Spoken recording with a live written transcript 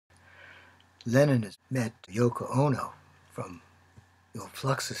Lennon has met Yoko Ono from the old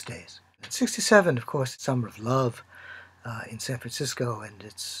Fluxus days. In '67, of course, Summer of Love in San Francisco, and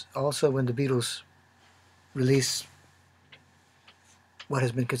it's also when the Beatles release what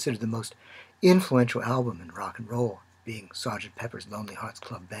has been considered the most influential album in rock and roll, being Sgt. Pepper's Lonely Hearts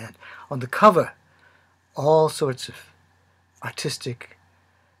Club Band. On the cover, all sorts of artistic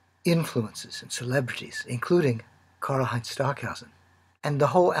influences and celebrities, including Karl-Heinz Stockhausen. And the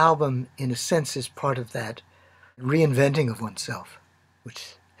whole album, in a sense, is part of that reinventing of oneself,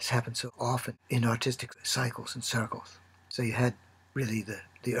 which has happened so often in artistic cycles and circles. So you had really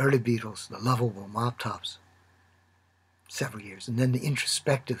the early Beatles, the lovable mop tops, several years, and then the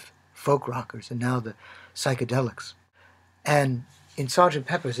introspective folk rockers, and now the psychedelics. And in Sgt.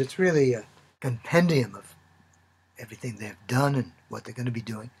 Pepper's, it's really a compendium of everything they've done and what they're going to be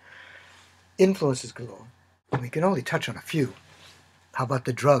doing. Influences galore. And we can only touch on a few. How about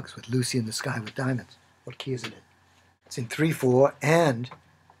the Drugs with Lucy in the Sky with Diamonds? What key is it in? It's in 3/4 and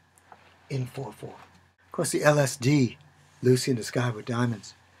in 4/4. Of course, the LSD, Lucy in the Sky with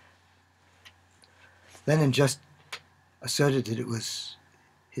Diamonds. Lennon just asserted that it was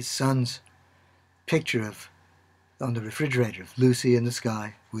his son's picture of on the refrigerator of Lucy in the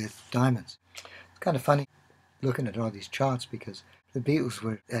Sky with Diamonds. It's kind of funny looking at all these charts because the Beatles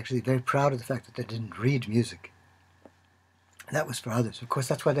were actually very proud of the fact that they didn't read music. And that was for others. Of course,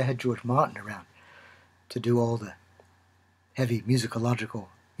 that's why they had George Martin around to do all the heavy musicological,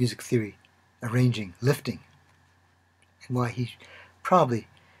 music theory, arranging, lifting, and why he probably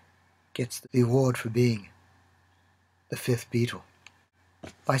gets the award for being the fifth Beatle.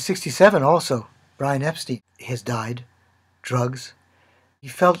 By '67 also, Brian Epstein has died, drugs. He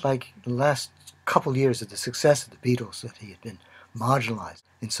felt like in the last couple years of the success of the Beatles that he had been marginalized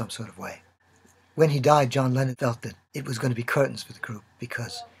in some sort of way. When he died, John Lennon felt that it was going to be curtains for the group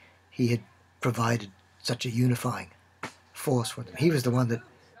because he had provided such a unifying force for them. He was the one that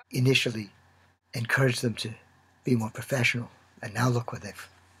initially encouraged them to be more professional, and now look where they've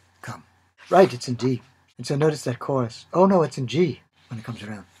come. Right, it's in D. And so notice that chorus. Oh no, it's in G when it comes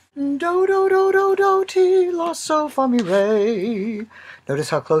around. Do, do, do, do, do, ti, la, sol, fa, mi, re. Notice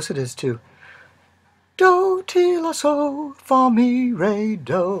how close it is to do, ti, la, sol, fa, mi, re,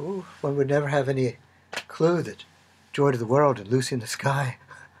 do. One would never have any clue that Joy to the World and Lucy in the Sky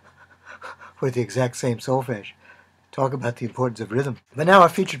were the exact same solfege. Talk about the importance of rhythm. But now our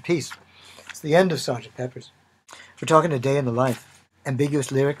featured piece. It's the end of Sgt. Pepper's. We're talking A Day in the Life.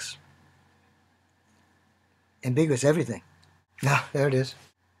 Ambiguous lyrics. Ambiguous everything. Now, there it is.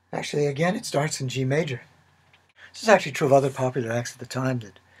 Actually, again, it starts in G major. This is actually true of other popular acts at the time,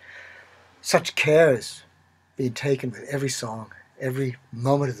 that such care is being taken with every song, every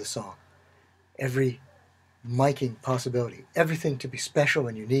moment of the song, every miking possibility, everything to be special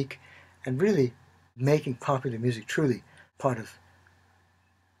and unique, and really making popular music truly part of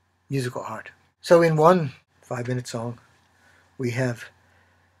musical art. So in one 5-minute song, we have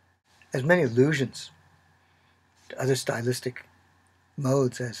as many allusions to other stylistic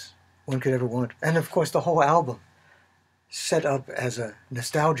modes as one could ever want. And of course the whole album set up as a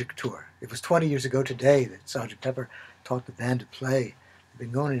nostalgic tour. It was 20 years ago today that Sgt. Pepper taught the band to play. They've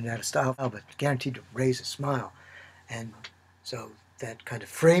been going in and out of style, but guaranteed to raise a smile. And so that kind of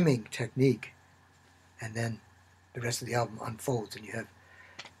framing technique, and then the rest of the album unfolds, and you have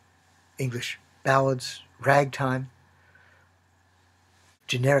English ballads, ragtime,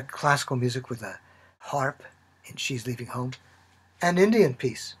 generic classical music with a harp in She's Leaving Home, and Indian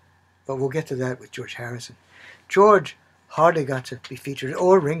piece. But we'll get to that with George Harrison. George hardly got to be featured,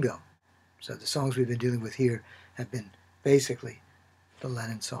 or Ringo. So the songs we've been dealing with here have been basically the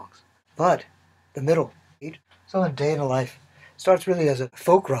Lennon songs. But the middle, so A Day in the Life, starts really as a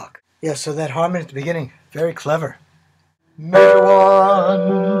folk rock. Yeah, so that harmony at the beginning, very clever. Major 1,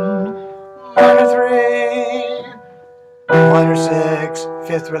 minor 3, minor 6,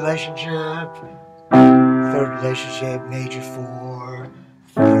 fifth relationship, third relationship, major 4,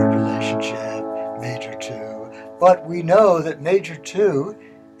 third relationship, major 2. But we know that major 2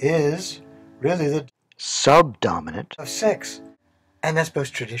 is really the subdominant of 6. And that's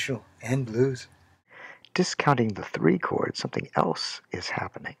both traditional and blues. Discounting the 3 chords, something else is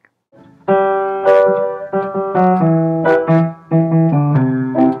happening. 2.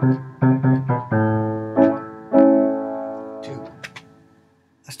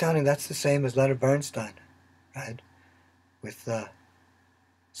 Astounding, that's the same as Leonard Bernstein, right? With the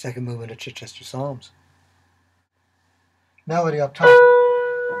second movement of Chichester Psalms. Melody up top.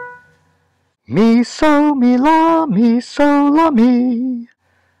 Mi, so, mi, la, mi.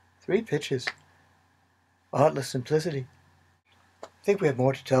 3 pitches. Artless simplicity. I think we have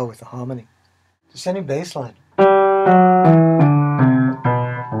more to tell with the harmony. Descending bass line.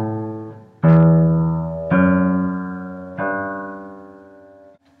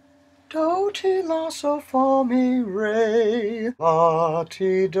 Do, ti, la, so, fa, mi, re, la,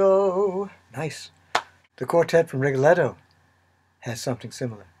 ti, do. Nice. The quartet from Rigoletto has something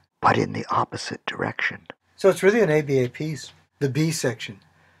similar, but in the opposite direction. So it's really an ABA piece. The B section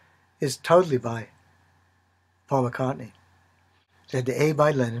is totally by Paul McCartney. They had the A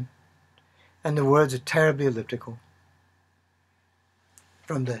by Lennon, and the words are terribly elliptical.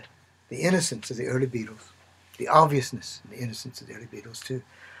 From the innocence of the early Beatles, the obviousness and the innocence of the early Beatles too,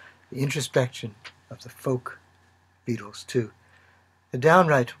 the introspection of the folk Beatles too, the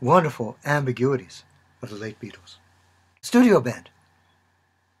downright wonderful ambiguities of the late Beatles. Studio band.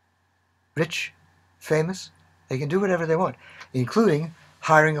 Rich, famous, they can do whatever they want, including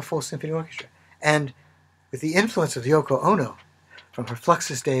hiring a full symphony orchestra. And with the influence of Yoko Ono, from her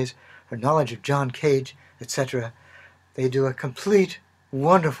Fluxus days, her knowledge of John Cage, etc., they do a complete,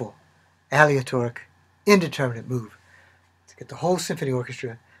 wonderful, aleatoric, indeterminate move to get the whole symphony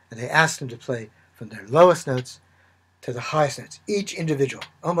orchestra, and they ask them to play from their lowest notes to the highest notes, each individual,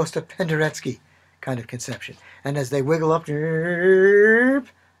 almost a Penderecki kind of conception. And as they wiggle up, the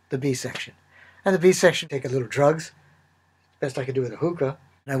B section. And the B section, take a little drugs, best I could do with a hookah,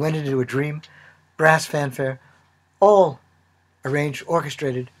 and I went into a dream, brass fanfare, all arranged,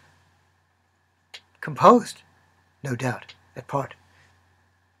 orchestrated, composed, no doubt, at part.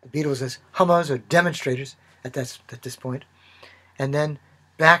 The Beatles as hummers or demonstrators at this point, and then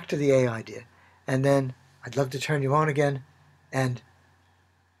back to the A idea, and then I'd Love to Turn You On Again, and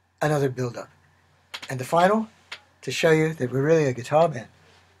another build-up. And the final, to show you that we're really a guitar band.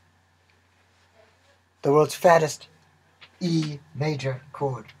 The world's fattest E major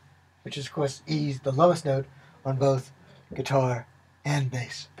chord, which is, of course, E is the lowest note on both guitar and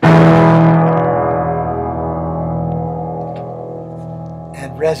bass.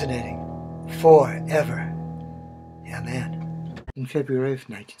 And resonating forever. Yeah, man. In February of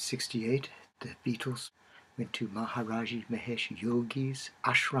 1968, the Beatles went to Maharaji Mahesh Yogi's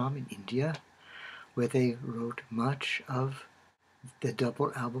ashram in India, where they wrote much of the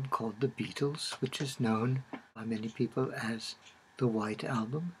double album called The Beatles, which is known by many people as the White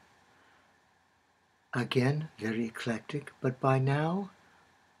Album. Again, very eclectic, but by now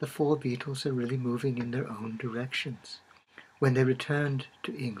the four Beatles are really moving in their own directions. When they returned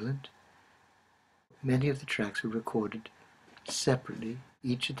to England, many of the tracks were recorded separately,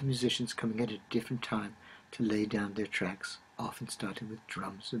 each of the musicians coming at a different time to lay down their tracks, often starting with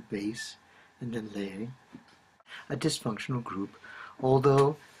drums or bass and then layering. A dysfunctional group,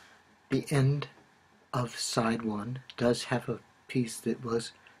 although the end of side one does have a piece that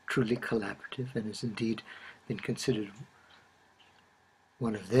was truly collaborative and has indeed been considered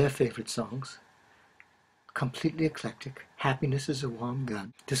one of their favorite songs. Completely eclectic. Happiness is a Warm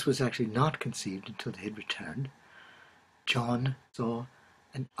Gun. This was actually not conceived until they had returned. John saw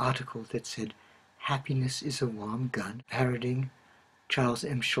an article that said, "Happiness is a warm gun," parodying Charles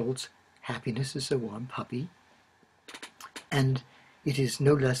M. Schultz's "Happiness is a Warm Puppy." And it is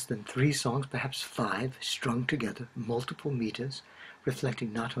no less than 3 songs, perhaps 5, strung together, multiple meters,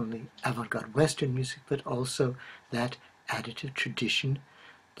 reflecting not only avant-garde Western music, but also that additive tradition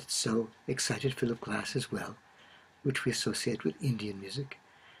that so excited Philip Glass as well, which we associate with Indian music.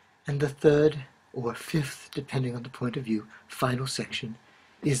 And the third, or fifth, depending on the point of view, final section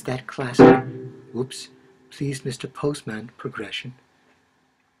is that classic, whoops, please Mr. Postman progression,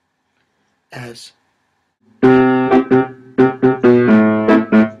 as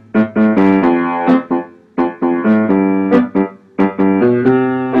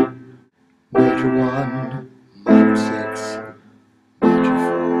Major 1, minor 6, Major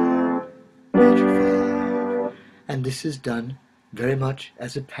 4, Major 5. And this is done very much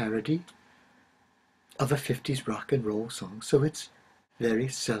as a parody of a 50s rock and roll song, so it's very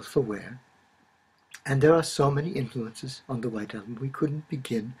self-aware. And there are so many influences on the White Album we couldn't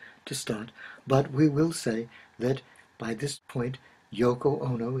begin to start, but we will say that by this point Yoko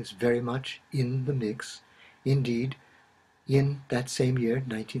Ono is very much in the mix. Indeed, in that same year,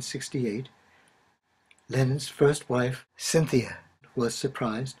 1968, Lennon's first wife, Cynthia, was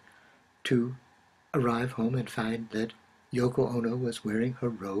surprised to arrive home and find that Yoko Ono was wearing her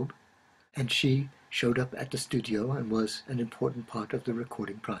robe, and she showed up at the studio and was an important part of the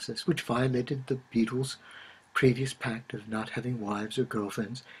recording process, which violated the Beatles' previous pact of not having wives or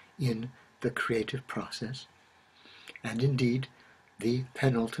girlfriends in the creative process. And indeed, the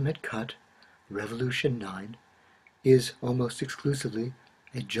penultimate cut, Revolution 9, is almost exclusively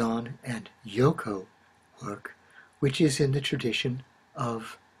a John and Yoko work, which is in the tradition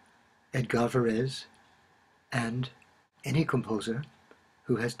of Edgar Varese, and any composer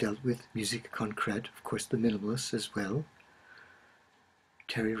who has dealt with musique concrète, of course the minimalists as well,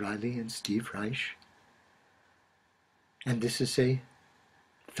 Terry Riley and Steve Reich. And this is a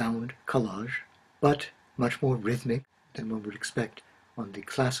found collage, but much more rhythmic than one would expect on the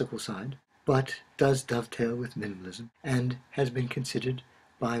classical side, but does dovetail with minimalism and has been considered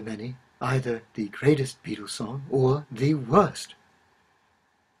by many either the greatest Beatles song or the worst.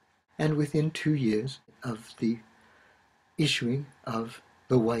 And within 2 years of the issuing of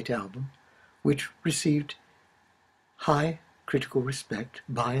the White Album, which received high critical respect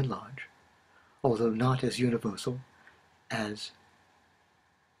by and large, although not as universal as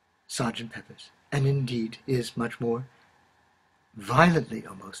Sgt. Pepper's, and indeed is much more violently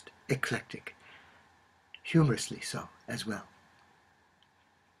almost eclectic, humorously so as well.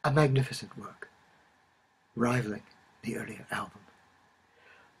 A magnificent work, rivaling the earlier album.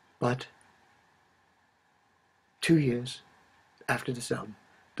 But 2 years after this album,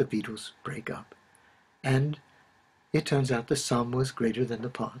 the Beatles break up, and it turns out the sum was greater than the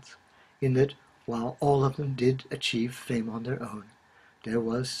parts, in that while all of them did achieve fame on their own, there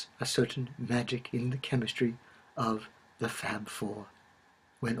was a certain magic in the chemistry of the Fab Four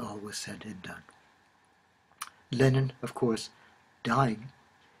when all was said and done. Lennon, of course, dying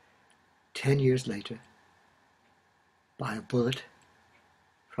 10 years later by a bullet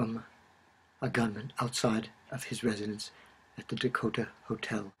from a gunman outside of his residence at the Dakota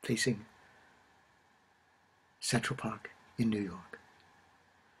Hotel facing Central Park in New York.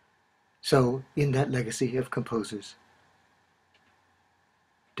 So, in that legacy of composers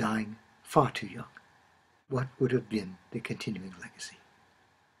dying far too young, what would have been the continuing legacy?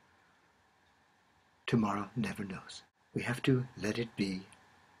 Tomorrow never knows. We have to let it be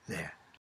there.